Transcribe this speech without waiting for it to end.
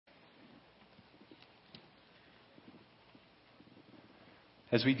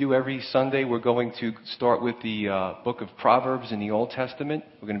As we do every Sunday, we're going to start with the book of Proverbs in the Old Testament.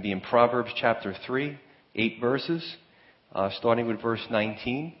 We're going to be in Proverbs chapter 3, 8 verses, starting with verse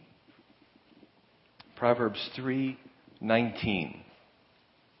 19. Proverbs 3:19. It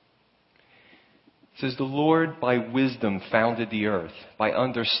says, "The Lord by wisdom founded the earth. By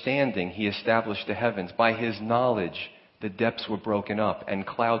understanding he established the heavens. By his knowledge the depths were broken up, and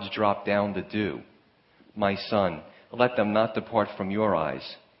clouds dropped down the dew. My son, let them not depart from your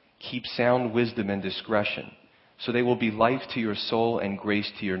eyes. Keep sound wisdom and discretion, so they will be life to your soul and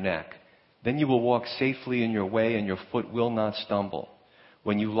grace to your neck. Then you will walk safely in your way, and your foot will not stumble.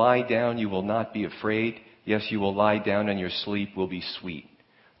 When you lie down, you will not be afraid. Yes, you will lie down, and your sleep will be sweet.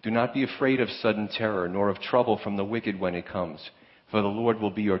 Do not be afraid of sudden terror, nor of trouble from the wicked when it comes. For the Lord will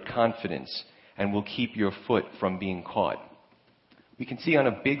be your confidence, and will keep your foot from being caught." We can see on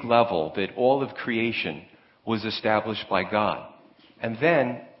a big level that all of creation was established by God. And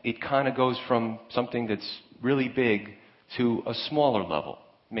then it kind of goes from something that's really big to a smaller level,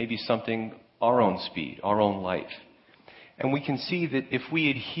 maybe something our own speed, our own life. And we can see that if we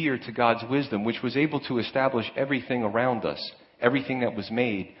adhere to God's wisdom, which was able to establish everything around us, everything that was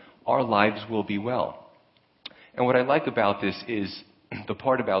made, our lives will be well. And what I like about this is the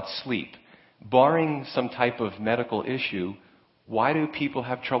part about sleep. Barring some type of medical issue, why do people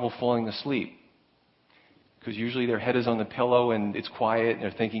have trouble falling asleep? Because usually their head is on the pillow and it's quiet and they're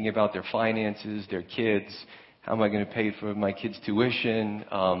thinking about their finances, their kids. How am I going to pay for my kids' tuition?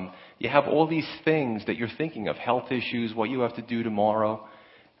 You have all these things that you're thinking of, health issues, what you have to do tomorrow.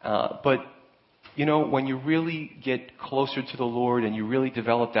 But, you know, when you really get closer to the Lord and you really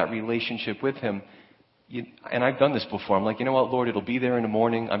develop that relationship with Him, and I've done this before, I'm like, you know what, Lord, it'll be there in the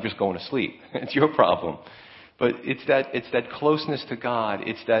morning. I'm just going to sleep. It's your problem. But it's that closeness to God.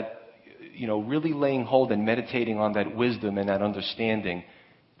 It's that, really laying hold and meditating on that wisdom and that understanding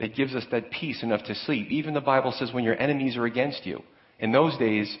that gives us that peace enough to sleep. Even the Bible says when your enemies are against you. In those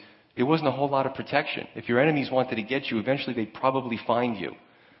days, there wasn't a whole lot of protection. If your enemies wanted to get you, eventually they'd probably find you.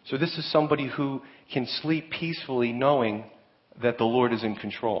 So this is somebody who can sleep peacefully knowing that the Lord is in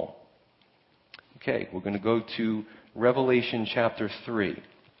control. Okay, we're going to go to Revelation chapter 3.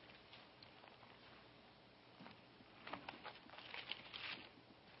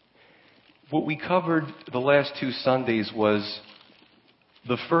 What we covered the last two Sundays was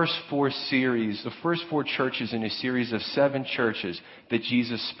the first four churches in a series of 7 churches that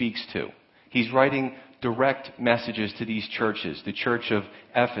Jesus speaks to. He's writing direct messages to these churches. The church of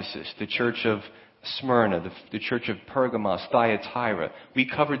Ephesus, the church of Smyrna, the church of Pergamos, Thyatira. We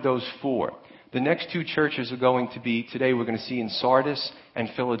covered those 4. The next 2 churches are going to be, today we're going to see in Sardis and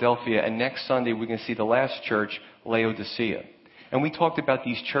Philadelphia, and next Sunday we're going to see the last church, Laodicea. And we talked about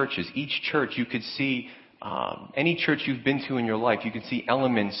these churches. Each church you could see, any church you've been to in your life, you can see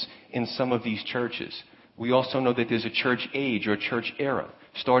elements in some of these churches. We also know that there's a church age or a church era,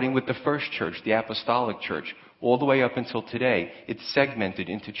 starting with the first church, the apostolic church, all the way up until today. It's segmented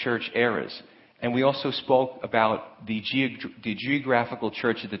into church eras. And we also spoke about the geographical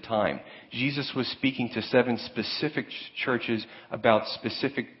church at the time. Jesus was speaking to 7 specific churches about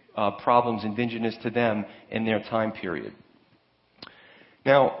specific problems indigenous to them in their time period.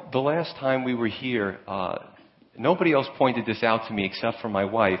 Now, the last time we were here, nobody else pointed this out to me except for my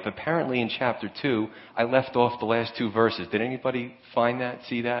wife. Apparently in chapter 2, I left off the last 2 verses. Did anybody find that,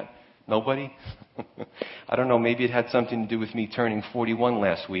 see that? Nobody? I don't know, maybe it had something to do with me turning 41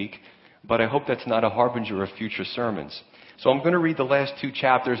 last week, but I hope that's not a harbinger of future sermons. So I'm going to read the last 2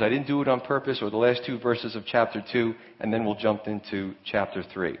 chapters. I didn't do it on purpose, or the last 2 verses of chapter 2, and then we'll jump into chapter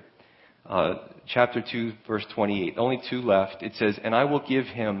 3. Chapter 2, verse 28. Only 2 left. It says, "And I will give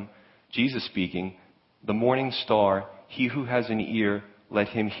him," Jesus speaking, "the morning star. He who has an ear, let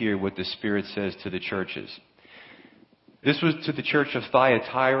him hear what the Spirit says to the churches." This was to the church of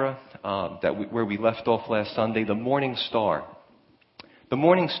Thyatira, where we left off last Sunday, the morning star. The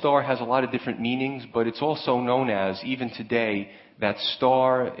morning star has a lot of different meanings, but it's also known as, even today, that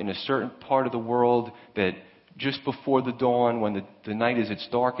star in a certain part of the world that just before the dawn, when the night is its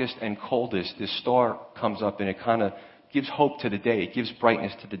darkest and coldest, this star comes up and it kind of gives hope to the day. It gives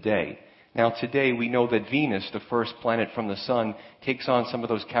brightness to the day. Now today we know that Venus, the first planet from the sun, takes on some of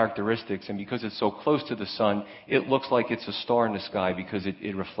those characteristics, and because it's so close to the sun, it looks like it's a star in the sky because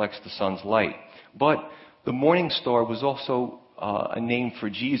it reflects the sun's light. But the morning star was also a name for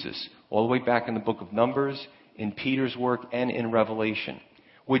Jesus, all the way back in the book of Numbers, in Peter's work, and in Revelation.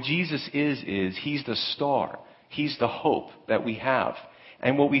 What Jesus is He's the star. He's the hope that we have.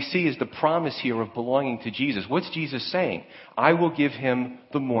 And what we see is the promise here of belonging to Jesus. What's Jesus saying? I will give him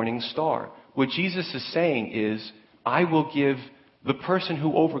the morning star. What Jesus is saying is, I will give The person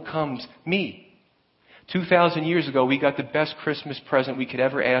who overcomes me. 2,000 years ago, we got the best Christmas present we could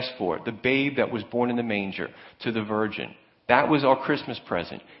ever ask for. The babe that was born in the manger to the virgin. That was our Christmas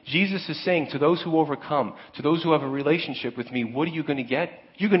present. Jesus is saying to those who overcome, to those who have a relationship with me, what are you going to get?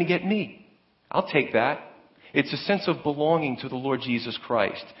 You're going to get me. I'll take that. It's a sense of belonging to the Lord Jesus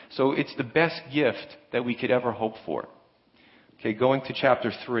Christ. So it's the best gift that we could ever hope for. Okay, going to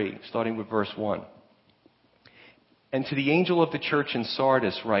chapter 3, starting with verse 1. And to the angel of the church in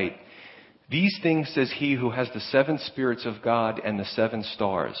Sardis write, these things says he who has the 7 spirits of God and the 7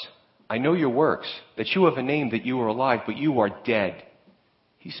 stars. I know your works, that you have a name, that you are alive, but you are dead.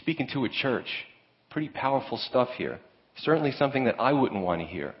 He's speaking to a church. Pretty powerful stuff here. Certainly something that I wouldn't want to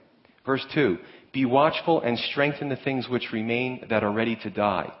hear. Verse 2, be watchful and strengthen the things which remain that are ready to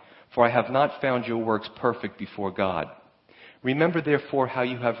die, for I have not found your works perfect before God. Remember therefore how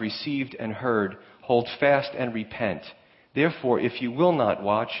you have received and heard, hold fast and repent. Therefore, if you will not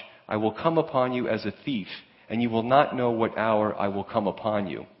watch, I will come upon you as a thief, and you will not know what hour I will come upon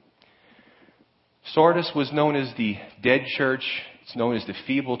you. Sardis was known as the dead church. It's known as the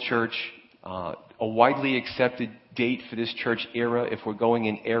feeble church. A widely accepted date for this church era, if we're going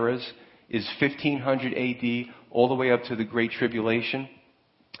in eras, is 1500 AD, all the way up to the Great Tribulation.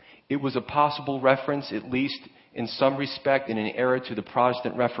 It was a possible reference, at least in some respect, in an era to the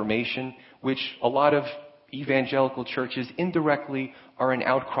Protestant Reformation, which a lot of evangelical churches indirectly are an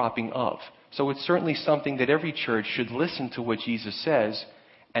outcropping of. So it's certainly something that every church should listen to what Jesus says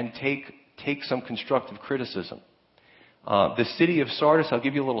and take some constructive criticism. The city of Sardis, I'll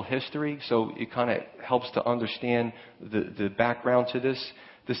give you a little history so it kind of helps to understand the background to this.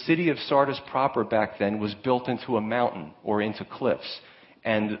 The city of Sardis proper back then was built into a mountain or into cliffs.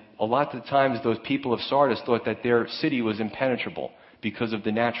 And a lot of the times those people of Sardis thought that their city was impenetrable because of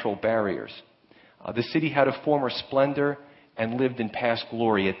the natural barriers. The city had a former splendor and lived in past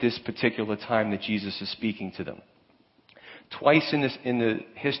glory at this particular time that Jesus is speaking to them. Twice in the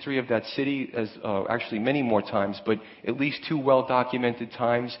history of that city, actually many more times, but at least 2 well-documented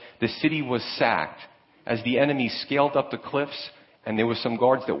times, the city was sacked as the enemy scaled up the cliffs, and there were some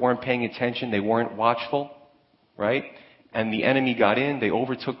guards that weren't paying attention, they weren't watchful, right? And the enemy got in, they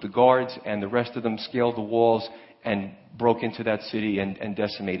overtook the guards, and the rest of them scaled the walls and broke into that city and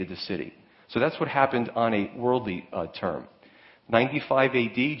decimated the city. So that's what happened on a worldly term. 95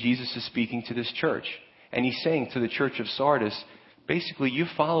 AD, Jesus is speaking to this church. And he's saying to the church of Sardis, basically, you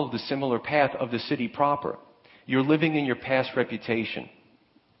follow the similar path of the city proper. You're living in your past reputation.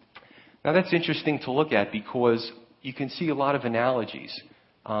 Now that's interesting to look at because you can see a lot of analogies.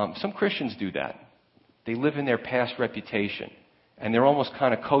 Some Christians do that. They live in their past reputation. And they're almost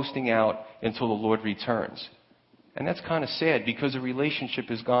kind of coasting out until the Lord returns. And that's kind of sad because a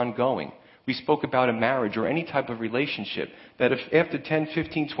relationship is going. We spoke about a marriage or any type of relationship that if after 10,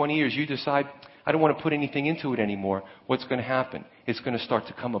 15, 20 years you decide, I don't want to put anything into it anymore, what's going to happen? It's going to start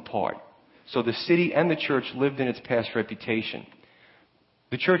to come apart. So the city and the church lived in its past reputation.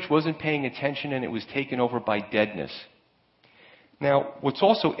 The church wasn't paying attention and it was taken over by deadness. Now, what's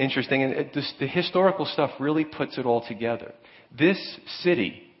also interesting, and the historical stuff really puts it all together. This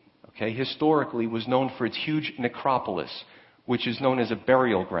city, historically was known for its huge necropolis, which is known as a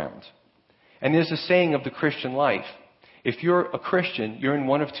burial ground. And there's a saying of the Christian life. If you're a Christian, you're in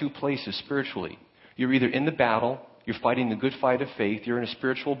one of 2 places spiritually. You're either in the battle, you're fighting the good fight of faith, you're in a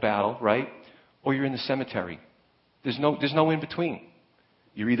spiritual battle, right? Or you're in the cemetery. There's no in between.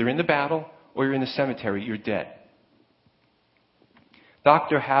 You're either in the battle or you're in the cemetery, you're dead.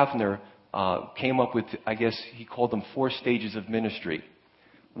 Dr. Havner came up with, I guess he called them 4 stages of ministry.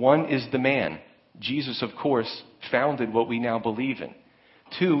 1 is the man. Jesus, of course, founded what we now believe in.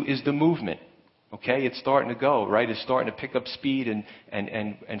 2 is the movement. It's starting to go, right? It's starting to pick up speed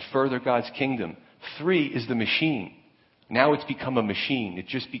and further God's kingdom. 3 is the machine. Now it's become a machine. It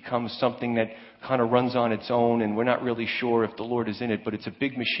just becomes something that kind of runs on its own, and we're not really sure if the Lord is in it, but it's a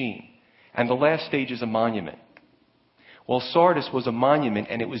big machine. And the last stage is a monument. Well, Sardis was a monument,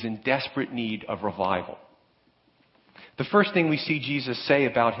 and it was in desperate need of revival. The first thing we see Jesus say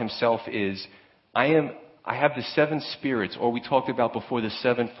about himself is, I have the 7 spirits, or we talked about before the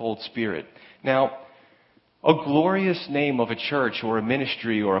 7-fold spirit. Now, a glorious name of a church or a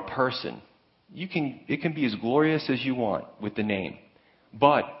ministry or a person, it can be as glorious as you want with the name.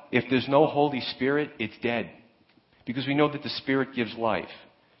 But if there's no Holy Spirit, it's dead. Because we know that the Spirit gives life.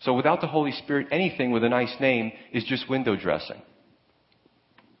 So without the Holy Spirit, anything with a nice name is just window dressing.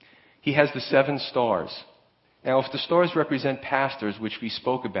 He has the 7 stars. Now, if the stars represent pastors, which we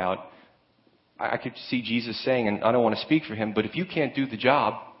spoke about, I could see Jesus saying, and I don't want to speak for him, but if you can't do the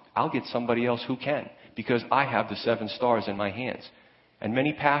job, I'll get somebody else who can. because I have the 7 stars in my hands. And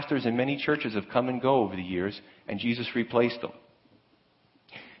many pastors and many churches have come and go over the years, and Jesus replaced them.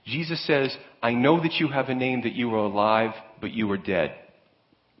 Jesus says, I know that you have a name, that you are alive, but you are dead.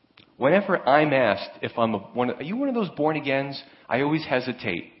 Whenever I'm asked if are you one of those born agains? I always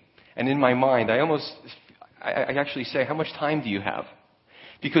hesitate. And in my mind, I actually say, how much time do you have?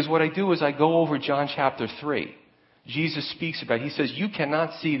 Because what I do is I go over John chapter 3. Jesus speaks about, he says, you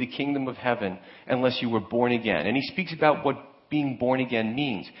cannot see the kingdom of heaven unless you were born again. And he speaks about what being born again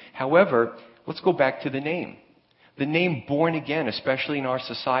means. However, let's go back to the name. The name born again, especially in our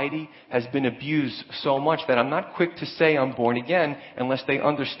society, has been abused so much that I'm not quick to say I'm born again unless they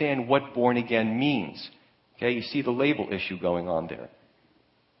understand what born again means. Okay, you see the label issue going on there.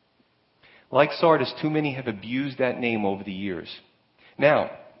 Like Sardis, too many have abused that name over the years. Now,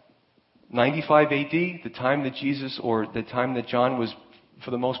 95 AD, the time that Jesus, or the time that John was,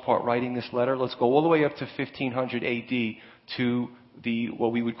 for the most part, writing this letter, let's go all the way up to 1500 AD to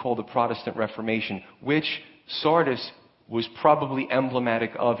what we would call the Protestant Reformation, which Sardis was probably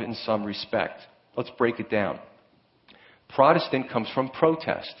emblematic of in some respect. Let's break it down. Protestant comes from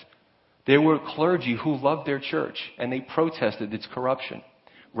protest. There were clergy who loved their church, and they protested its corruption.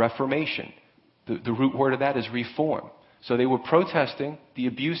 Reformation, the root word of that is reform. So they were protesting the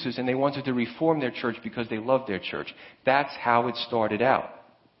abuses, and they wanted to reform their church because they loved their church. That's how it started out.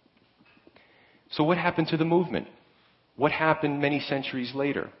 So what happened to the movement? What happened many centuries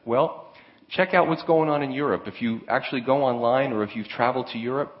later? Well, check out what's going on in Europe. If you actually go online, or if you've traveled to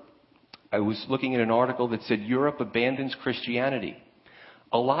Europe, I was looking at an article that said Europe abandons Christianity.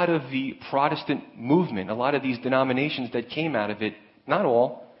 A lot of the Protestant movement, a lot of these denominations that came out of it, not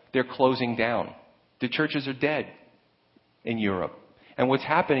all, they're closing down. The churches are dead in Europe. And what's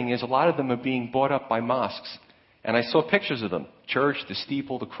happening is a lot of them are being bought up by mosques. And I saw pictures of them. Church, the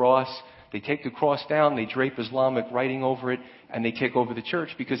steeple, the cross. They take the cross down, they drape Islamic writing over it, and they take over the church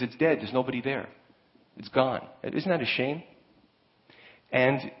because it's dead. There's nobody there. It's gone. Isn't that a shame?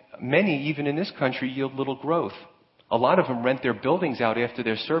 And many, even in this country, yield little growth. A lot of them rent their buildings out after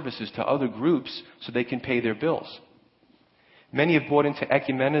their services to other groups so they can pay their bills. Many have bought into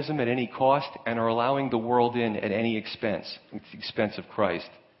ecumenism at any cost and are allowing the world in at any expense, at the expense of Christ.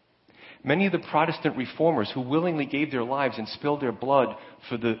 Many of the Protestant reformers who willingly gave their lives and spilled their blood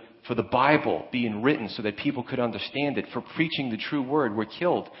for the Bible being written so that people could understand it, for preaching the true word, were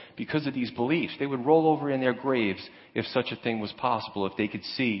killed because of these beliefs. They would roll over in their graves if such a thing was possible, if they could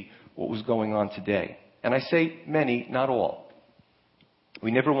see what was going on today. And I say many, not all.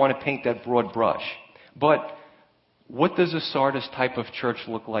 We never want to paint that broad brush. But what does a Sardis type of church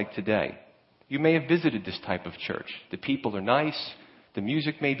look like today? You may have visited this type of church. The people are nice. The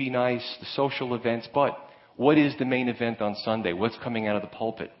music may be nice. The social events. But what is the main event on Sunday? What's coming out of the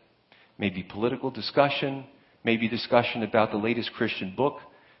pulpit? Maybe political discussion. Maybe discussion about the latest Christian book.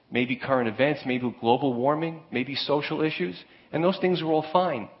 Maybe current events. Maybe global warming. Maybe social issues. And those things are all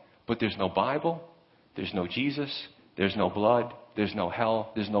fine. But there's no Bible. There's no Jesus. There's no blood. There's no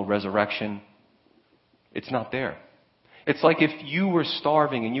hell. There's no resurrection. It's not there. It's like if you were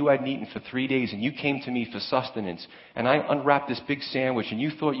starving and you hadn't eaten for 3 days and you came to me for sustenance and I unwrapped this big sandwich and you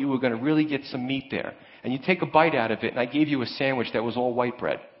thought you were going to really get some meat there, and you take a bite out of it and I gave you a sandwich that was all white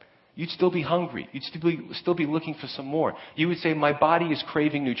bread. You'd still be hungry. You'd still be looking for some more. You would say, my body is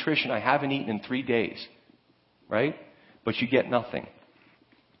craving nutrition. I haven't eaten in 3 days. Right? But you get nothing.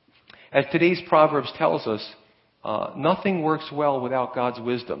 As today's Proverbs tells us, nothing works well without God's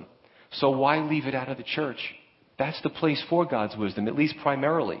wisdom. So why leave it out of the church? That's the place for God's wisdom, at least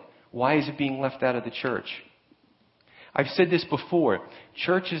primarily. Why is it being left out of the church? I've said this before.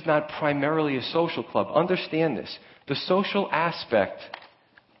 Church is not primarily a social club. Understand this. The social aspect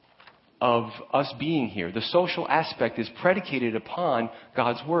of us being here, the social aspect is predicated upon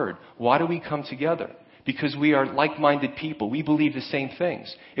God's Word. Why do we come together? Because we are like-minded people. We believe the same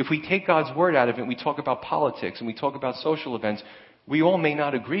things. If we take God's Word out of it and we talk about politics and we talk about social events, we all may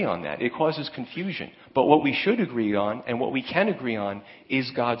not agree on that. It causes confusion. But what we should agree on and what we can agree on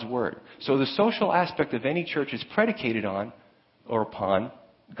is God's Word. So the social aspect of any church is predicated on or upon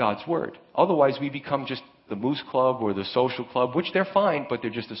God's Word. Otherwise, we become just the Moose Club or the social club, which they're fine, but they're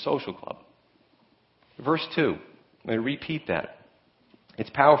just a social club. Verse 2. I'm going to repeat that.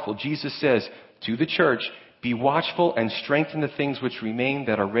 It's powerful. Jesus says to the church, be watchful and strengthen the things which remain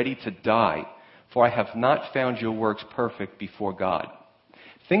that are ready to die. For I have not found your works perfect before God.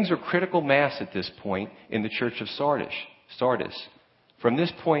 Things are critical mass at this point in the church of Sardis. From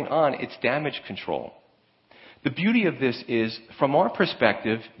this point on, it's damage control. The beauty of this is, from our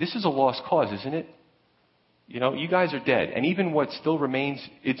perspective, this is a lost cause, isn't it? You guys are dead. And even what still remains,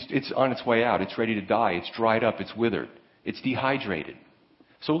 it's on its way out. It's ready to die. It's dried up. It's withered. It's dehydrated.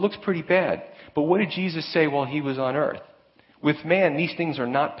 So it looks pretty bad. But what did Jesus say while he was on earth? With man, these things are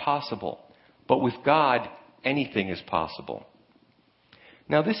not possible. But with God, anything is possible.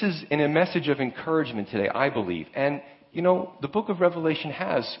 Now, this is in a message of encouragement today, I believe. And, the book of Revelation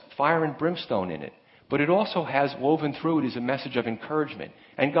has fire and brimstone in it. But it also has woven through it is a message of encouragement.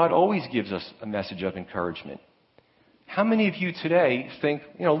 And God always gives us a message of encouragement. How many of you today think,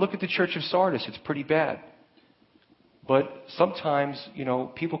 look at the church of Sardis, it's pretty bad. But sometimes,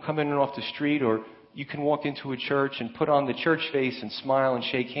 people come in and off the street, or you can walk into a church and put on the church face and smile and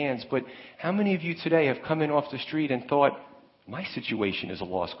shake hands. But how many of you today have come in off the street and thought, my situation is a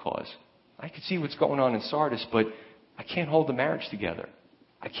lost cause? I can see what's going on in Sardis, but I can't hold the marriage together.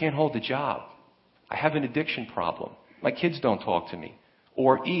 I can't hold the job. I have an addiction problem. My kids don't talk to me.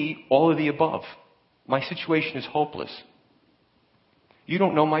 Or E, all of the above. My situation is hopeless. You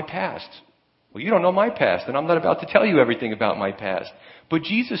don't know my past. Well, you don't know my past, and I'm not about to tell you everything about my past. But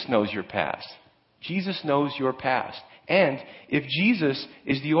Jesus knows your past. Jesus knows your past. And if Jesus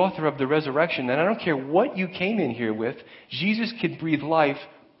is the author of the resurrection, then I don't care what you came in here with, Jesus can breathe life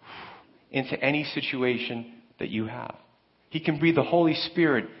into any situation that you have. He can breathe the Holy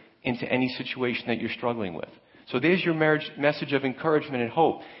Spirit into any situation that you're struggling with. So there's your message of encouragement and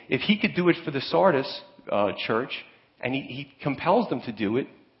hope. If he could do it for the Sardis church, and he compels them to do it,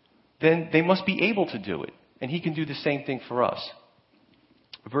 then they must be able to do it. And he can do the same thing for us.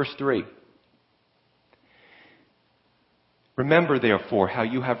 Verse 3. Remember, therefore, how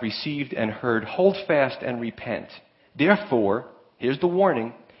you have received and heard, hold fast and repent. Therefore, here's the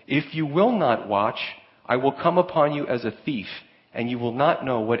warning, if you will not watch, I will come upon you as a thief, and you will not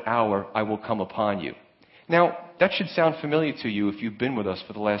know what hour I will come upon you. Now, that should sound familiar to you if you've been with us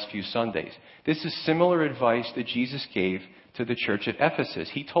for the last few Sundays. This is similar advice that Jesus gave to the church at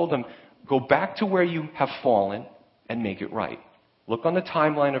Ephesus. He told them, go back to where you have fallen and make it right. Look on the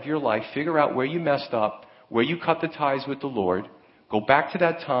timeline of your life, figure out where you messed up, where you cut the ties with the Lord. Go back to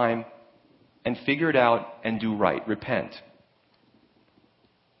that time and figure it out and do right. Repent.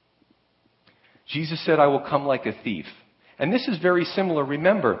 Jesus said, I will come like a thief. And this is very similar.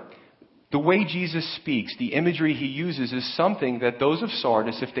 Remember, the way Jesus speaks, the imagery he uses is something that those of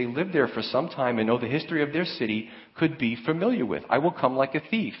Sardis, if they lived there for some time and know the history of their city, could be familiar with. I will come like a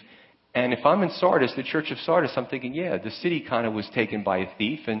thief. And if I'm in Sardis, the church of Sardis, I'm thinking, yeah, the city kind of was taken by a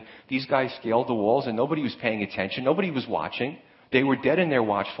thief, and these guys scaled the walls, and nobody was paying attention. Nobody was watching. They were dead in their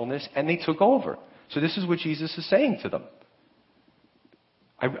watchfulness, and they took over. So this is what Jesus is saying to them.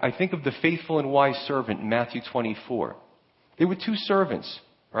 I think of the faithful and wise servant in Matthew 24. There were two servants,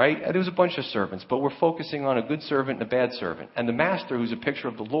 right? There was a bunch of servants, but we're focusing on a good servant and a bad servant. And the master, who's a picture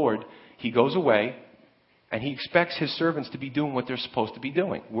of the Lord, he goes away, and he expects his servants to be doing what they're supposed to be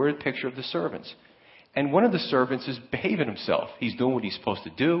doing. We're a picture of the servants. And one of the servants is behaving himself. He's doing what he's supposed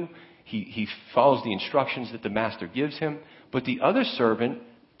to do. He follows the instructions that the master gives him. But the other servant,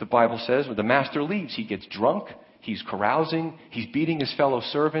 the Bible says, when the master leaves, he gets drunk, he's carousing, he's beating his fellow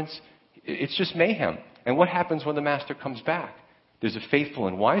servants. It's just mayhem. And what happens when the master comes back? There's a faithful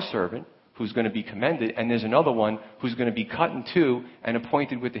and wise servant who's going to be commended, and there's another one who's going to be cut in two and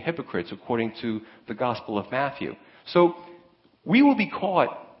appointed with the hypocrites, according to the Gospel of Matthew. So we will be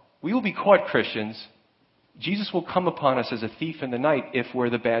caught, Christians. Jesus will come upon us as a thief in the night if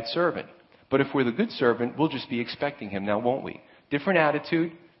we're the bad servant. But if we're the good servant, we'll just be expecting him now, won't we? Different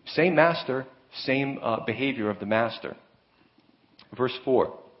attitude, same master, same behavior of the master. Verse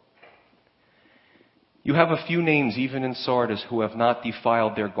 4. You have a few names even in Sardis who have not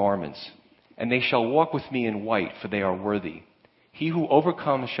defiled their garments, and they shall walk with me in white, for they are worthy. He who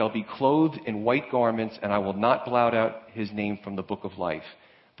overcomes shall be clothed in white garments, and I will not blot out his name from the book of life,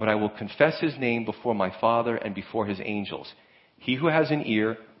 but I will confess his name before my Father and before his angels. He who has an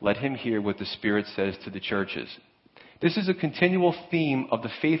ear, let him hear what the Spirit says to the churches. This is a continual theme of the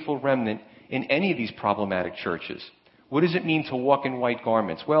faithful remnant in any of these problematic churches. What does it mean to walk in white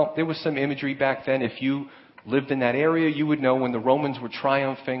garments? Well, there was some imagery back then. If you lived in that area, you would know when the Romans were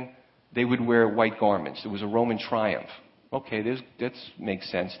triumphing, they would wear white garments. It was a Roman triumph. Okay, that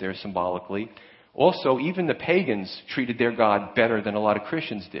makes sense there symbolically. Also, even the pagans treated their God better than a lot of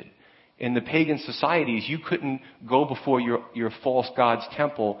Christians did. In the pagan societies, you couldn't go before your false god's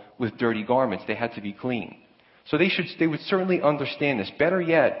temple with dirty garments. They had to be clean. So they would certainly understand this. Better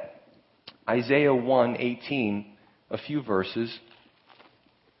yet, Isaiah 1:18, a few verses.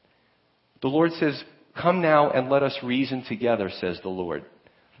 The Lord says, come now and let us reason together, says the Lord.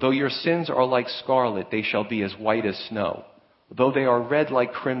 Though your sins are like scarlet, they shall be as white as snow. Though they are red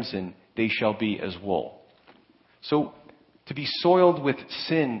like crimson, they shall be as wool. So, to be soiled with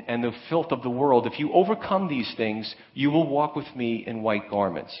sin and the filth of the world, if you overcome these things, you will walk with me in white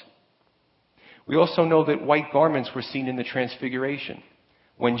garments. We also know that white garments were seen in the Transfiguration.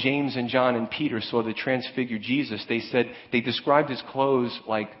 When James and John and Peter saw the transfigured Jesus, they described his clothes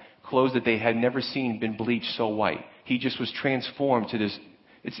like clothes that they had never seen been bleached so white. He just was transformed to this.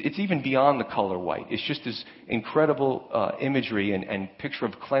 It's even beyond the color white. It's just this incredible imagery and picture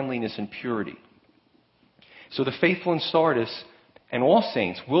of cleanliness and purity. So the faithful in Sardis and all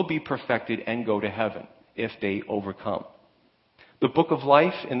saints will be perfected and go to heaven if they overcome. The book of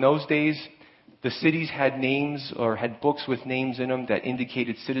life, in those days, the cities had names or had books with names in them that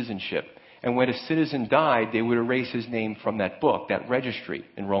indicated citizenship. And when a citizen died, they would erase his name from that book, that registry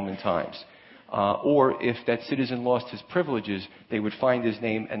in Roman times. Or if that citizen lost his privileges, they would find his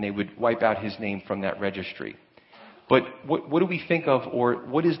name and they would wipe out his name from that registry. But what do we think of, or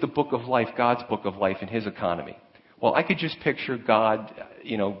what is the book of life, God's book of life in his economy? Well, I could just picture God,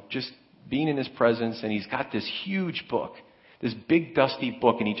 just being in his presence, and he's got this huge book, this big dusty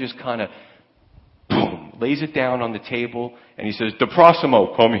book, and he just kind of lays it down on the table, and he says, "De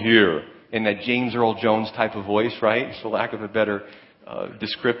Proximo, come here," in that James Earl Jones type of voice, right? For lack of a better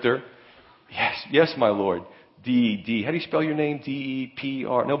descriptor. Yes, my Lord. D. How do you spell your name?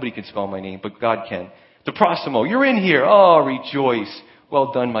 D-E-P-R. Nobody can spell my name, but God can. De Proximo, you're in here. Oh, rejoice.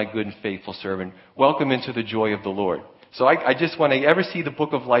 Well done, my good and faithful servant. Welcome into the joy of the Lord. So I just, when I ever see the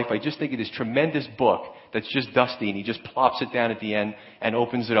book of life, I just think of this tremendous book that's just dusty, and he just plops it down at the end and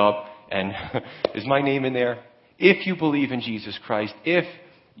opens it up, and is my name in there? If you believe in Jesus Christ, if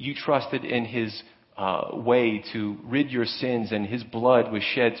you trusted in his way to rid your sins and his blood was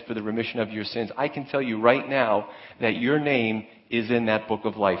shed for the remission of your sins, I can tell you right now that your name is in that book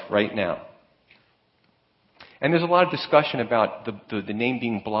of life right now. And there's a lot of discussion about the name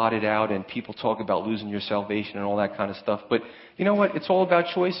being blotted out, and people talk about losing your salvation and all that kind of stuff. But you know what? It's all about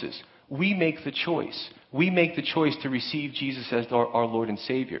choices. We make the choice. We make the choice to receive Jesus as our Lord and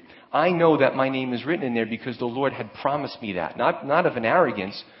Savior. I know that my name is written in there because the Lord had promised me that. Not of an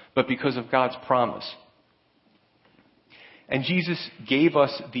arrogance, but because of God's promise. And Jesus gave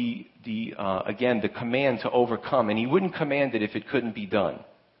us the command to overcome, and he wouldn't command it if it couldn't be done.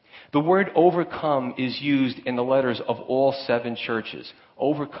 The word overcome is used in the letters of all 7 churches.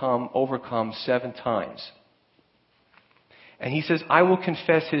 Overcome 7 times. And he says, I will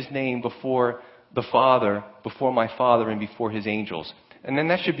confess his name before the Father, before my Father, and before his angels. And then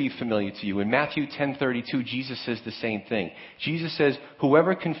that should be familiar to you. In Matthew 10:32, Jesus says the same thing. Jesus says,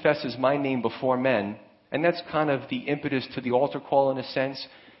 whoever confesses my name before men, and that's kind of the impetus to the altar call in a sense,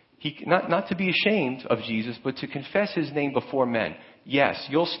 not to be ashamed of Jesus, but to confess his name before men. Yes,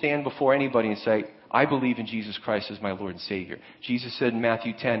 you'll stand before anybody and say, I believe in Jesus Christ as my Lord and Savior. Jesus said in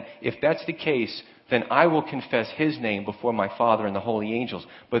Matthew 10, if that's the case, then I will confess his name before my Father and the holy angels.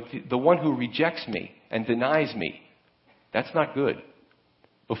 But the one who rejects me and denies me, that's not good.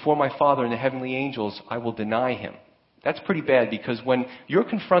 Before my Father and the heavenly angels, I will deny him. That's pretty bad, because when you're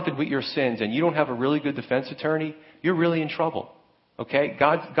confronted with your sins and you don't have a really good defense attorney, you're really in trouble. Okay?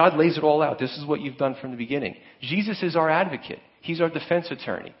 God lays it all out. This is what you've done from the beginning. Jesus is our advocate. He's our defense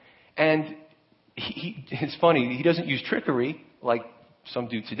attorney. And it's funny, he doesn't use trickery like some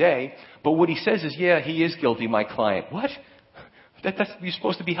do today, but what he says is, yeah, he is guilty, my client. What? You're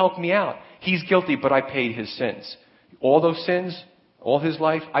supposed to be helping me out. He's guilty, but I paid his sins. All those sins, all his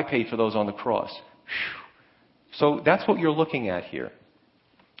life, I paid for those on the cross. Whew. So that's what you're looking at here.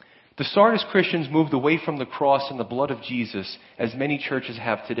 The Sardis Christians moved away from the cross and the blood of Jesus, as many churches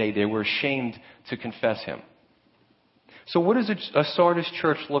have today. They were ashamed to confess him. So what does a Sardis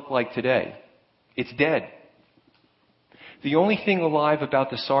church look like today? It's dead. The only thing alive about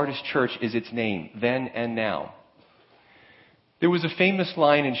the Sardis church is its name, then and now. There was a famous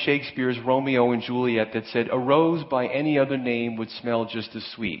line in Shakespeare's Romeo and Juliet that said, a rose by any other name would smell just as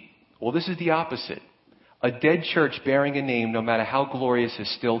sweet. Well, this is the opposite. A dead church bearing a name, no matter how glorious, is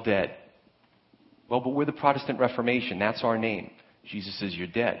still dead. Well, but we're the Protestant Reformation. That's our name. Jesus says, you're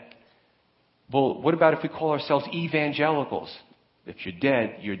dead. Well, what about if we call ourselves evangelicals? If you're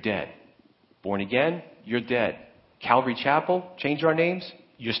dead, you're dead. Born again, you're dead. Calvary Chapel, change our names,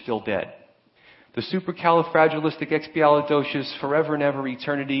 you're still dead. The supercalifragilisticexpialidocious, forever and ever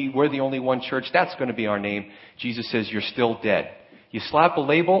eternity, we're the only one church, that's going to be our name. Jesus says you're still dead. You slap a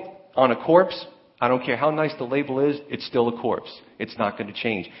label on a corpse, I don't care how nice the label is, it's still a corpse. It's not going to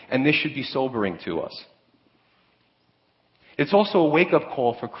change. And this should be sobering to us. It's also a wake-up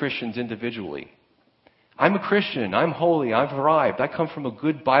call for Christians individually. I'm a Christian, I'm holy, I've arrived, I come from a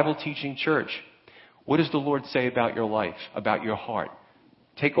good Bible-teaching church. What does the Lord say about your life, about your heart?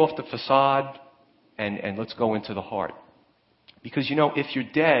 Take off the facade, and let's go into the heart. Because, if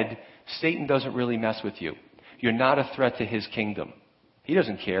you're dead, Satan doesn't really mess with you. You're not a threat to his kingdom. He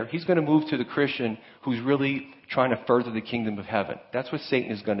doesn't care. He's going to move to the Christian who's really trying to further the kingdom of heaven. That's what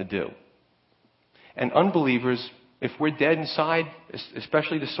Satan is going to do. And unbelievers, if we're dead inside,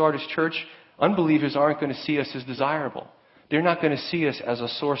 especially the Sardis church, unbelievers aren't going to see us as desirable. They're not going to see us as a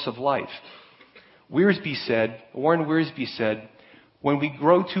source of life. Warren Wiersbe said, when we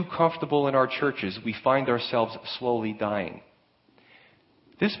grow too comfortable in our churches, we find ourselves slowly dying.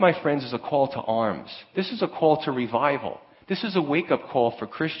 This, my friends, is a call to arms. This is a call to revival. This is a wake-up call for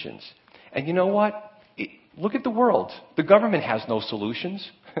Christians. And you know what? Look at the world. The government has no solutions.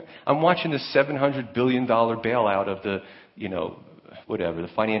 I'm watching this $700 billion bailout of the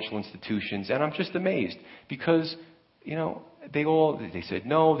financial institutions, and I'm just amazed because, they said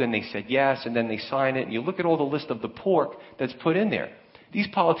no, then they said yes, and then they sign it, and you look at all the list of the pork that's put in there. These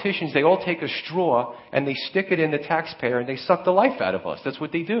politicians, they all take a straw and they stick it in the taxpayer and they suck the life out of us. That's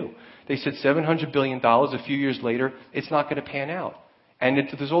what they do. They said $700 billion. A few years later, it's not going to pan out. And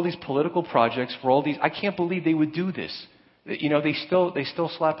there's all these political projects for all these. I can't believe they would do this. They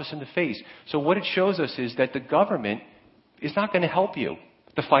still slap us in the face. So what it shows us is that the government is not going to help you.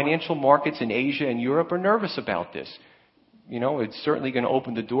 The financial markets in Asia and Europe are nervous about this. It's certainly going to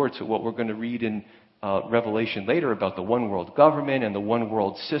open the door to what we're going to read in Revelation later about the one world government and the one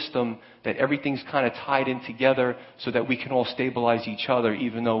world system, that everything's kind of tied in together so that we can all stabilize each other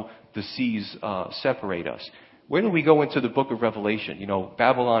even though the seas separate us. Where do we go into the book of Revelation?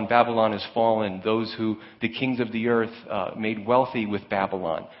 Babylon has fallen. The kings of the earth made wealthy with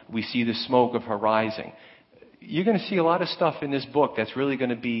Babylon. We see the smoke of her rising. You're going to see a lot of stuff in this book that's really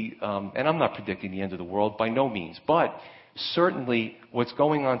going to be, and I'm not predicting the end of the world by no means, but certainly what's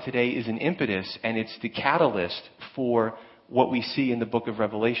going on today is an impetus, and it's the catalyst for what we see in the book of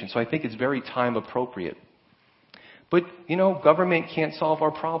Revelation. So I think it's very time appropriate. But, government can't solve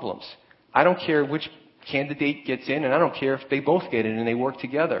our problems. I don't care which candidate gets in, and I don't care if they both get in and they work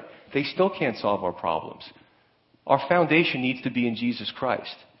together. They still can't solve our problems. Our foundation needs to be in Jesus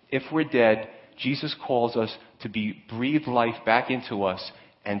Christ. If we're dead, Jesus calls us to breathe life back into us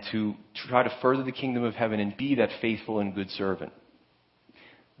and to try to further the kingdom of heaven and be that faithful and good servant.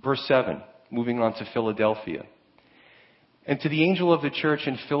 Verse 7, moving on to Philadelphia. And to the angel of the church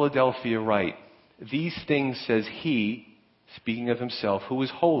in Philadelphia write, these things says he, speaking of himself, who is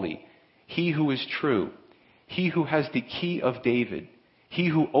holy, he who is true, he who has the key of David, he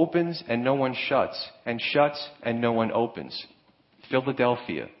who opens and no one shuts, and shuts and no one opens.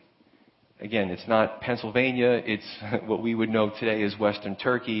 Philadelphia. Again, it's not Pennsylvania. It's what we would know today as Western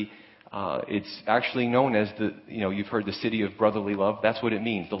Turkey. It's actually known as you've heard the city of brotherly love. That's what it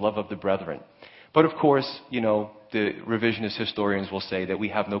means, the love of the brethren. But of course, the revisionist historians will say that we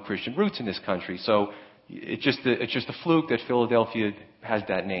have no Christian roots in this country. So it's just a fluke that Philadelphia has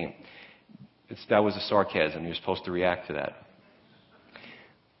that name. That was a sarcasm. You're supposed to react to that.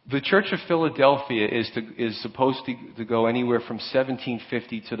 The Church of Philadelphia is supposed to go anywhere from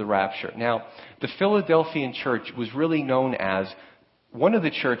 1750 to the rapture. Now, the Philadelphian church was really known as one of the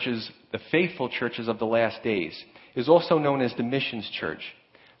churches, the faithful churches of the last days. Is also known as the missions church.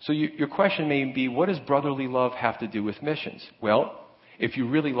 So your question may be, what does brotherly love have to do with missions? Well, if you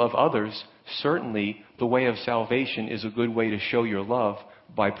really love others, certainly the way of salvation is a good way to show your love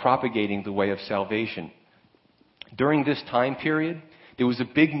by propagating the way of salvation. During this time period, there was a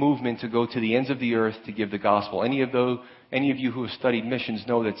big movement to go to the ends of the earth to give the gospel. Any of you who have studied missions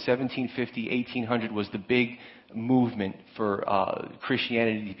know that 1750, 1800 was the big movement for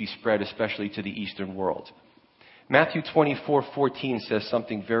Christianity to be spread, especially to the Eastern world. Matthew 24:14 says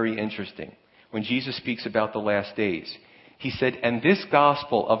something very interesting. When Jesus speaks about the last days, he said, and this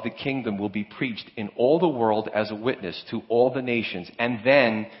gospel of the kingdom will be preached in all the world as a witness to all the nations, and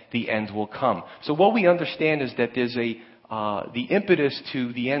then the end will come. So what we understand is that there's the impetus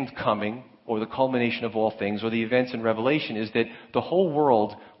to the end coming, or the culmination of all things, or the events in Revelation, is that the whole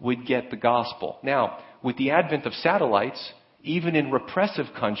world would get the gospel. Now, with the advent of satellites, even in repressive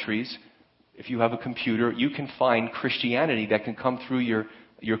countries, if you have a computer, you can find Christianity that can come through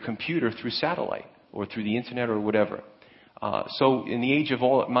your computer through satellite, or through the internet, or whatever. So in the age of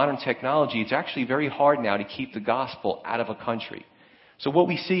all modern technology, it's actually very hard now to keep the gospel out of a country. So what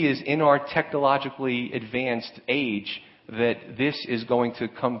we see is in our technologically advanced age, that this is going to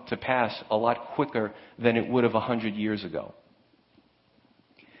come to pass a lot quicker than it would have 100 years ago.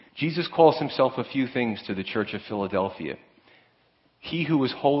 Jesus calls himself a few things to the church of Philadelphia. He who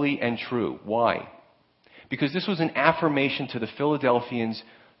is holy and true. Why? Because this was an affirmation to the Philadelphians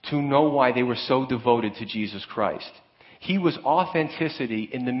to know why they were so devoted to Jesus Christ. He was authenticity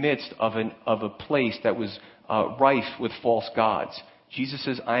in the midst of a place that was rife with false gods. Jesus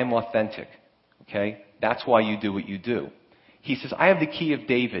says, I am authentic. Okay? That's why you do what you do. He says, I have the key of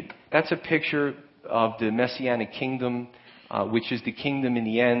David. That's a picture of the Messianic kingdom, which is the kingdom in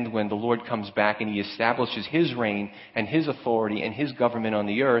the end when the Lord comes back and he establishes his reign and his authority and his government on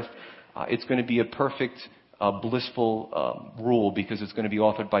the earth. It's going to be a perfect, blissful rule because it's going to be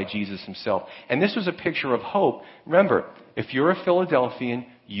authored by Jesus himself. And this was a picture of hope. Remember, if you're a Philadelphian,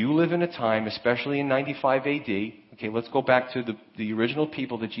 you live in a time, especially in 95 AD, okay, let's go back to the original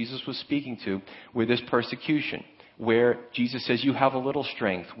people that Jesus was speaking to, where there's persecution, where Jesus says you have a little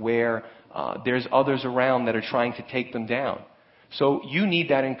strength, where there's others around that are trying to take them down. So you need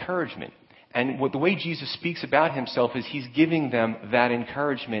that encouragement. And the way Jesus speaks about himself is he's giving them that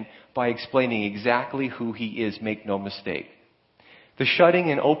encouragement by explaining exactly who he is, make no mistake. The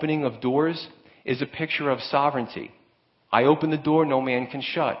shutting and opening of doors is a picture of sovereignty. I open the door, no man can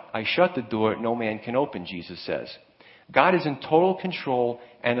shut. I shut the door, no man can open, Jesus says. God is in total control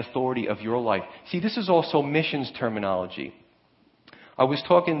and authority of your life. See, this is also missions terminology. I was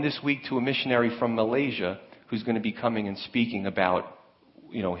talking this week to a missionary from Malaysia who's going to be coming and speaking about,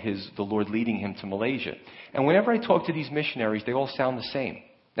 the Lord leading him to Malaysia. And whenever I talk to these missionaries, they all sound the same.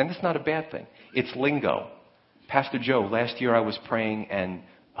 And that's not a bad thing. It's lingo. Pastor Joe, last year I was praying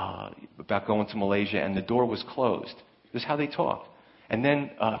about going to Malaysia and the door was closed. This is how they talk. And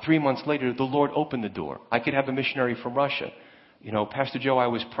then 3 months later, the Lord opened the door. I could have a missionary from Russia. Pastor Joe, I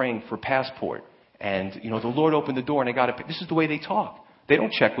was praying for passport. And, the Lord opened the door and I got it. This is the way they talk. They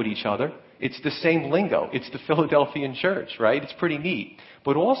don't check with each other. It's the same lingo. It's the Philadelphian church, right? It's pretty neat.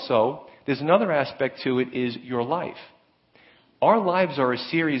 But also, there's another aspect to it is your life. Our lives are a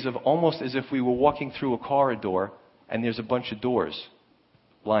series of almost as if we were walking through a corridor and there's a bunch of doors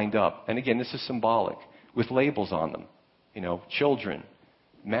lined up. And again, this is symbolic with labels on them. Children,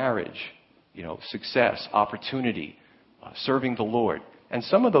 marriage, success, opportunity, serving the Lord. And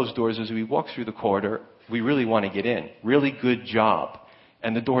some of those doors, as we walk through the corridor, we really want to get in. Really good job.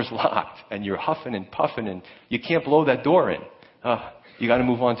 And the door's locked. And you're huffing and puffing and you can't blow that door in. You got to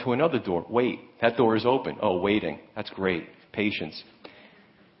move on to another door. Wait, that door is open. Oh, waiting. That's great. Patience.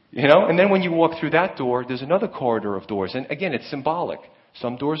 And then when you walk through that door, there's another corridor of doors. And again, it's symbolic.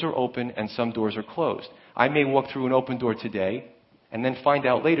 Some doors are open and some doors are closed. I may walk through an open door today and then find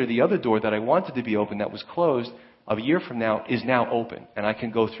out later the other door that I wanted to be open that was closed a year from now is now open and I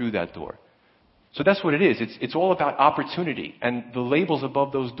can go through that door. So that's what it is. It's all about opportunity. And the labels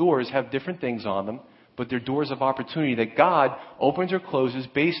above those doors have different things on them, but they're doors of opportunity that God opens or closes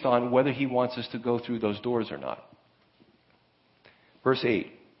based on whether he wants us to go through those doors or not. Verse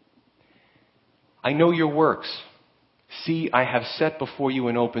 8. I know your works. See, I have set before you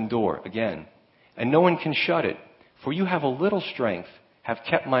an open door, again, and no one can shut it. For you have a little strength, have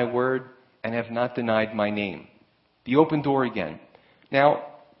kept my word, and have not denied my name. The open door again. Now,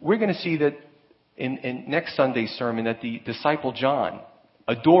 we're going to see that in next Sunday's sermon that the disciple John,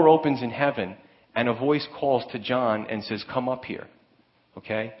 a door opens in heaven, and a voice calls to John and says, come up here.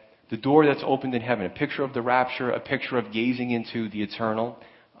 Okay? The door that's opened in heaven, a picture of the rapture, a picture of gazing into the eternal,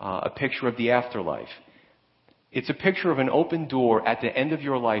 a picture of the afterlife. It's a picture of an open door at the end of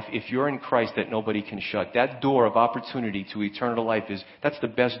your life if you're in Christ that nobody can shut. That door of opportunity to eternal life that's the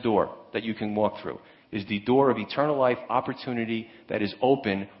best door that you can walk through. Is the door of eternal life opportunity that is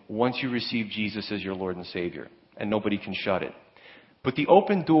open once you receive Jesus as your Lord and Savior. And nobody can shut it. But the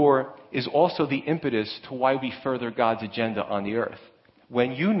open door is also the impetus to why we further God's agenda on the earth.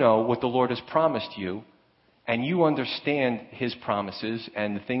 When you know what the Lord has promised you, and you understand his promises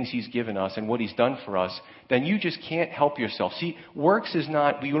and the things he's given us and what he's done for us, then you just can't help yourself. See, works is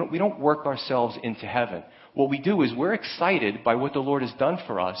not, we don't work ourselves into heaven. What we do is we're excited by what the Lord has done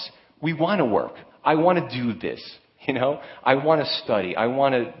for us. We want to work. I want to do this. I want to study. I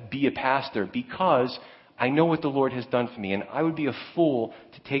want to be a pastor because I know what the Lord has done for me. And I would be a fool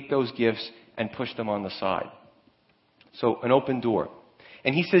to take those gifts and push them on the side. So an open door.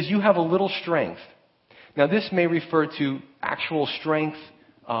 And he says, you have a little strength. Now, this may refer to actual strength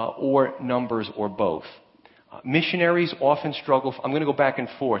or numbers or both. Missionaries often struggle. I'm going to go back and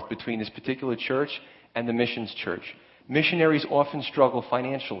forth between this particular church and the missions church. Missionaries often struggle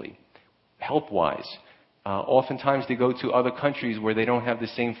financially, help-wise. Oftentimes they go to other countries where they don't have the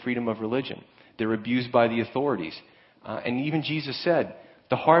same freedom of religion. They're abused by the authorities. And even Jesus said,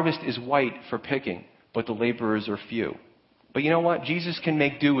 the harvest is white for picking, but the laborers are few. But you know what? Jesus can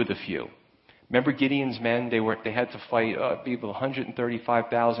make do with a few. Remember Gideon's men? They had to fight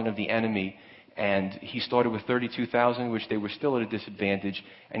 135,000 of the enemy, and he started with 32,000, which they were still at a disadvantage.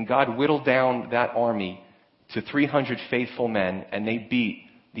 And God whittled down that army to 300 faithful men, and they beat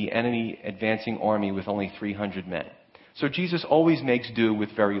the enemy advancing army with only 300 men. So Jesus always makes do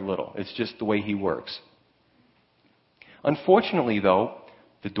with very little. It's just the way he works. Unfortunately, though,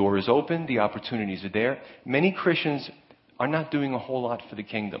 the door is open, the opportunities are there. Many Christians are not doing a whole lot for the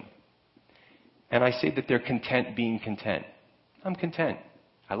kingdom. And I say that they're content being content. I'm content.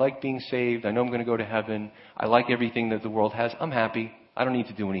 I like being saved. I know I'm going to go to heaven. I like everything that the world has. I'm happy. I don't need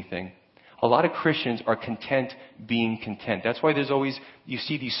to do anything. A lot of Christians are content being content. That's why there's always, you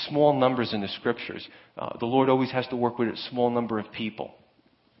see these small numbers in the scriptures. The Lord always has to work with a small number of people.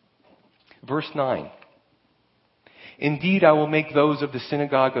 Verse 9. Indeed, I will make those of the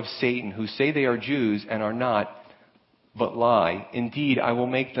synagogue of Satan who say they are Jews and are not, but lie. Indeed, I will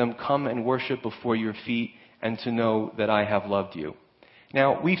make them come and worship before your feet and to know that I have loved you.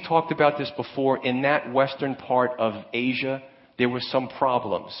 Now, we've talked about this before. In that western part of Asia, there were some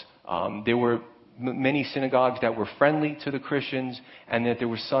problems. There were many synagogues that were friendly to the Christians, and that there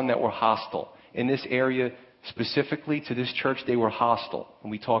were some that were hostile. In this area, specifically to this church, they were hostile,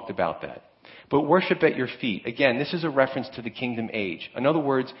 and we talked about that. But worship at your feet. Again, this is a reference to the kingdom age. In other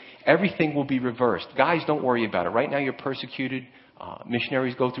words, everything will be reversed. Guys, don't worry about it. Right now you're persecuted.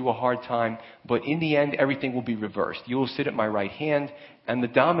 Missionaries go through a hard time. But in the end, everything will be reversed. You will sit at my right hand, and the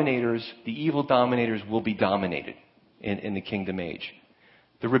dominators, the evil dominators, will be dominated in the kingdom age.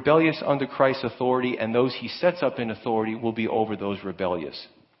 The rebellious under Christ's authority and those he sets up in authority will be over those rebellious.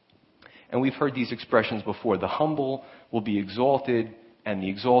 And we've heard these expressions before. The humble will be exalted, and the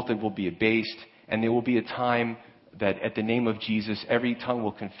exalted will be abased. And there will be a time that at the name of Jesus, every tongue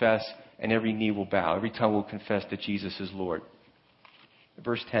will confess and every knee will bow. Every tongue will confess that Jesus is Lord.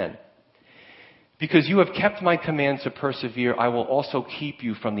 Verse 10. Because you have kept my command to persevere, I will also keep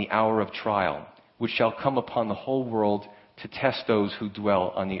you from the hour of trial, which shall come upon the whole world to test those who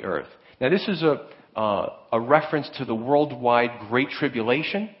dwell on the earth. Now this is a reference to the worldwide Great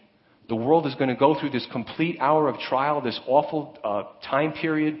Tribulation. The world is going to go through this complete hour of trial, this awful time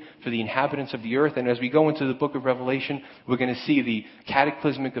period for the inhabitants of the earth. And as we go into the book of Revelation, we're going to see the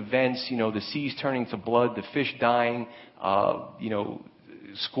cataclysmic events, the seas turning to blood, the fish dying,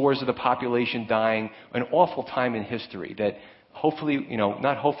 scores of the population dying, an awful time in history that hopefully,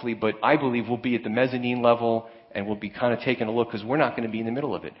 not hopefully, but I believe will be at the mezzanine level and we'll be kind of taking a look because we're not going to be in the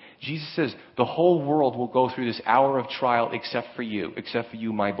middle of it. Jesus says the whole world will go through this hour of trial except for you,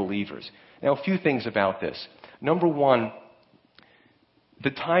 my believers. Now, a few things about this. Number one, the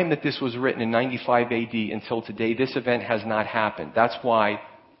time that this was written in 95 AD until today, this event has not happened. That's why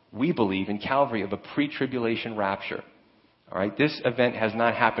we believe in Calvary of a pre-tribulation rapture. All right, this event has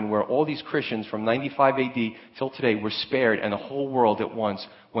not happened where all these Christians from 95 AD till today were spared and the whole world at once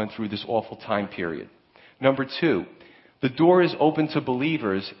went through this awful time period. Number two, the door is open to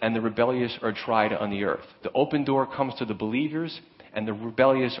believers and the rebellious are tried on the earth. The open door comes to the believers and the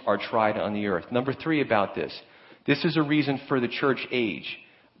rebellious are tried on the earth. Number three about this is a reason for the church age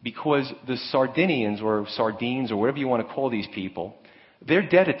because the Sardinians or Sardines or whatever you want to call these people, they're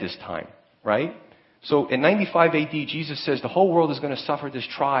dead at this time, right? So in 95 AD, Jesus says the whole world is going to suffer this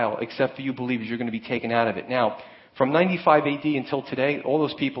trial except for you believers. You're going to be taken out of it. Now, from 95 AD until today, all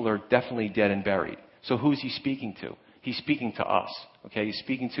those people are definitely dead and buried. So who is he speaking to? He's speaking to us. Okay, he's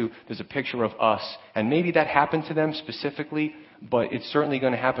speaking to, there's a picture of us. And maybe that happened to them specifically, but it's certainly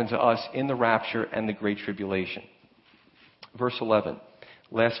going to happen to us in the rapture and the Great Tribulation. Verse 11,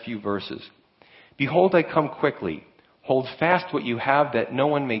 last few verses. Behold, I come quickly. Hold fast what you have that no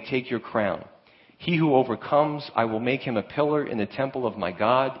one may take your crown. He who overcomes, I will make him a pillar in the temple of my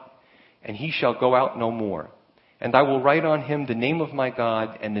God, and he shall go out no more. And I will write on him the name of my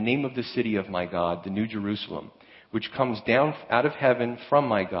God and the name of the city of my God, the New Jerusalem, which comes down out of heaven from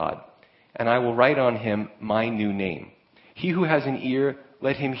my God. And I will write on him my new name. He who has an ear,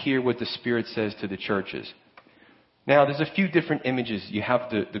 let him hear what the Spirit says to the churches. Now, there's a few different images. You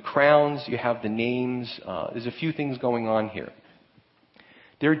have the crowns, you have the names. There's a few things going on here.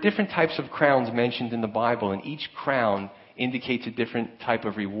 There are different types of crowns mentioned in the Bible, and each crown indicates a different type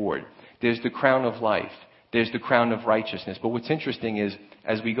of reward. There's the crown of life. There's the crown of righteousness. But what's interesting is,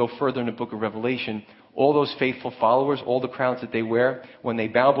 as we go further in the book of Revelation, all those faithful followers, all the crowns that they wear, when they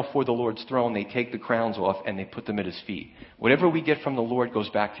bow before the Lord's throne, they take the crowns off and they put them at his feet. Whatever we get from the Lord goes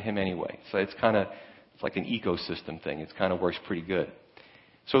back to him anyway. So it's like an ecosystem thing. It kind of works pretty good.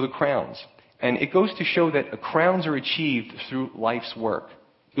 So the crowns. And it goes to show that crowns are achieved through life's work.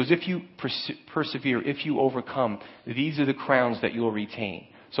 Because if you persevere, if you overcome, these are the crowns that you'll retain.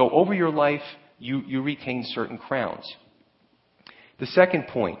 So over your life, you retain certain crowns. The second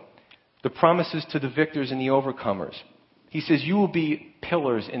point, the promises to the victors and the overcomers. He says, you will be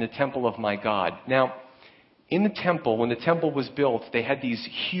pillars in the temple of my God. Now, In the temple, when the temple was built, they had these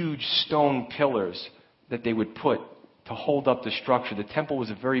huge stone pillars that they would put to hold up the structure. The temple was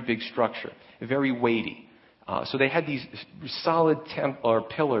a very big structure, very weighty. So they had these solid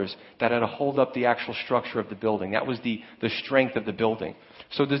pillars that had to hold up the actual structure of the building. That was the strength of the building.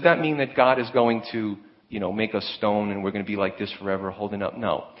 So does that mean that God is going to, make us stone and we're going to be like this forever, holding up?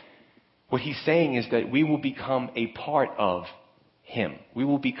 No. What he's saying is that we will become a part of him. We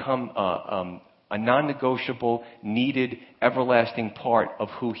will become a non-negotiable, needed, everlasting part of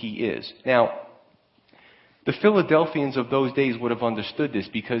who he is. Now, the Philadelphians of those days would have understood this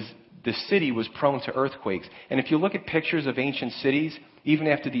because the city was prone to earthquakes. And if you look at pictures of ancient cities, even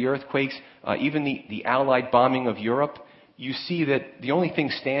after the earthquakes, even the Allied bombing of Europe, you see that the only thing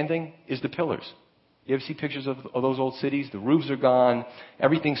standing is the pillars. You ever see pictures of those old cities? The roofs are gone.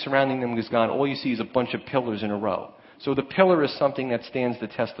 Everything surrounding them is gone. All you see is a bunch of pillars in a row. So the pillar is something that stands the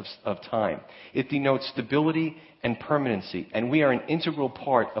test of time. It denotes stability and permanency. And we are an integral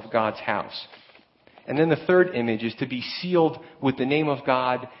part of God's house. And then the third image is to be sealed with the name of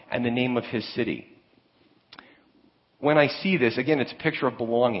God and the name of his city. When I see this, again, it's a picture of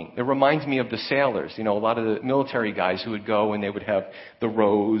belonging. It reminds me of the sailors, a lot of the military guys who would go and they would have the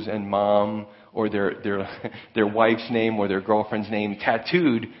Rose and Mom or their wife's name or their girlfriend's name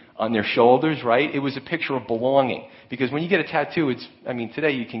tattooed on their shoulders, right? It was a picture of belonging. Because when you get a tattoo,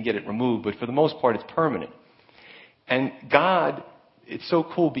 today you can get it removed, but for the most part it's permanent. And God, it's so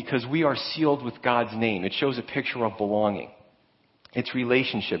cool because we are sealed with God's name. It shows a picture of belonging. It's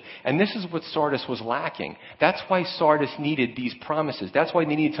relationship. And this is what Sardis was lacking. That's why Sardis needed these promises. That's why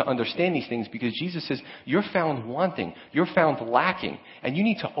they needed to understand these things, because Jesus says, you're found wanting. You're found lacking. And you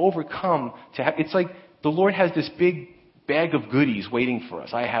need to overcome it's like the Lord has this big bag of goodies waiting for us.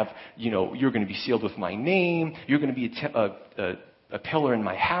 I have, you're going to be sealed with my name. You're going to be a pillar in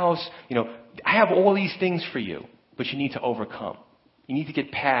my house. I have all these things for you, but you need to overcome. You need to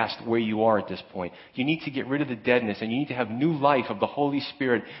get past where you are at this point. You need to get rid of the deadness, and you need to have new life of the Holy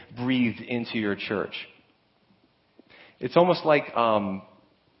Spirit breathed into your church. It's almost like, I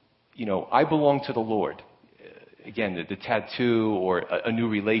belong to the Lord. Again, the tattoo or a new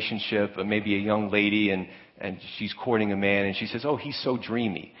relationship, or maybe a young lady and she's courting a man and she says, oh, he's so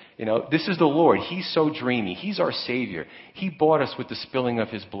dreamy. This is the Lord. He's so dreamy. He's our Savior. He bought us with the spilling of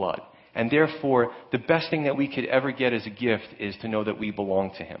his blood. And therefore, the best thing that we could ever get as a gift is to know that we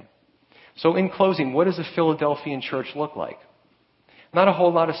belong to him. So in closing, what does a Philadelphian church look like? Not a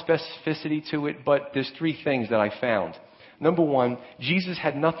whole lot of specificity to it, but there's three things that I found. Number one, Jesus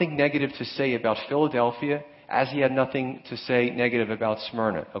had nothing negative to say about Philadelphia, as he had nothing to say negative about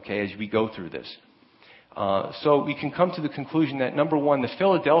Smyrna, as we go through this. So we can come to the conclusion that, number one, the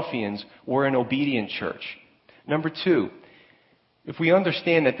Philadelphians were an obedient church. Number two, if we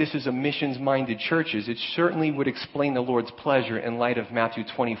understand that this is a missions-minded church, it certainly would explain the Lord's pleasure in light of Matthew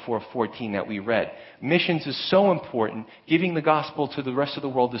 24:14 that we read. Missions is so important. Giving the gospel to the rest of the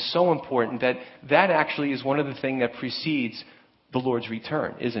world is so important that actually is one of the things that precedes the Lord's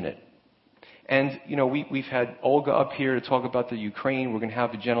return, isn't it? And, we've had Olga up here to talk about the Ukraine. We're going to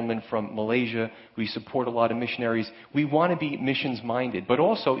have a gentleman from Malaysia. We support a lot of missionaries. We want to be missions-minded, but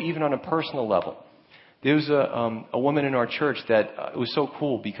also even on a personal level. There was a woman in our church that it was so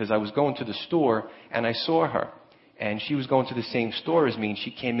cool because I was going to the store and I saw her. And she was going to the same store as me, and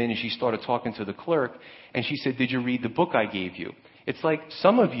she came in and she started talking to the clerk. And she said, did you read the book I gave you? It's like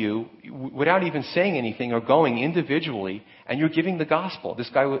some of you, without even saying anything, are going individually and you're giving the gospel. This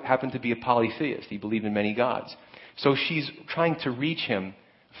guy happened to be a polytheist. He believed in many gods. So she's trying to reach him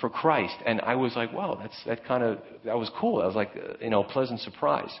for Christ. And I was like, wow, that was cool. I was like, a pleasant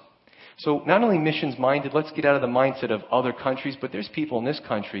surprise. So not only missions-minded, let's get out of the mindset of other countries, but there's people in this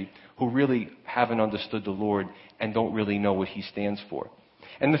country who really haven't understood the Lord and don't really know what he stands for.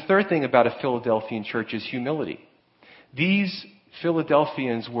 And the third thing about a Philadelphian church is humility. These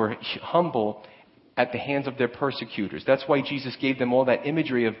Philadelphians were humble at the hands of their persecutors. That's why Jesus gave them all that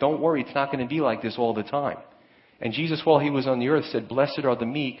imagery of, don't worry, it's not going to be like this all the time. And Jesus, while he was on the earth, said, blessed are the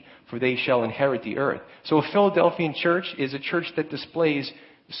meek, for they shall inherit the earth. So a Philadelphian church is a church that displays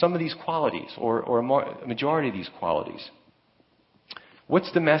some of these qualities, or a majority of these qualities.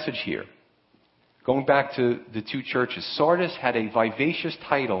 What's the message here? Going back to the two churches, Sardis had a vivacious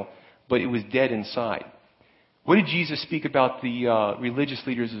title, but it was dead inside. What did Jesus speak about the religious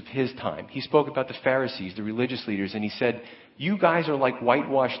leaders of his time? He spoke about the Pharisees, the religious leaders, and he said, you guys are like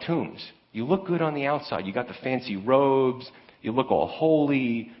whitewashed tombs. You look good on the outside. You got the fancy robes. You look all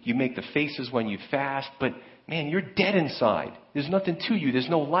holy. You make the faces when you fast, but man, you're dead inside. There's nothing to you. There's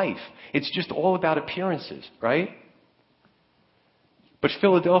no life. It's just all about appearances, right? But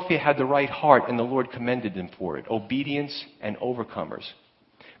Philadelphia had the right heart, and the Lord commended them for it. Obedience and overcomers.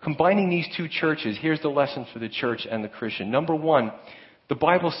 Combining these two churches, here's the lesson for the church and the Christian. Number one, the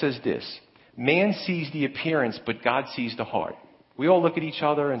Bible says this: man sees the appearance, but God sees the heart. We all look at each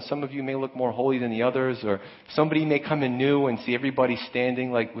other, and some of you may look more holy than the others, or somebody may come in new and see everybody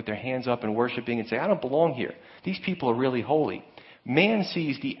standing like with their hands up and worshiping and say, I don't belong here. These people are really holy. Man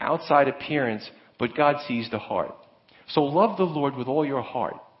sees the outside appearance, but God sees the heart. So love the Lord with all your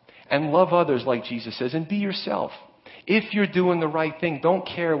heart, and love others like Jesus says, and be yourself. If you're doing the right thing, don't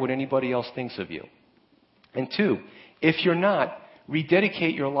care what anybody else thinks of you. And two, if you're not,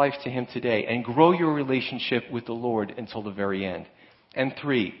 rededicate your life to Him today and grow your relationship with the Lord until the very end. And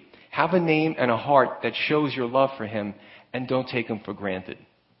three, have a name and a heart that shows your love for Him, and don't take Him for granted.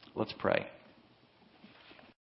 Let's pray.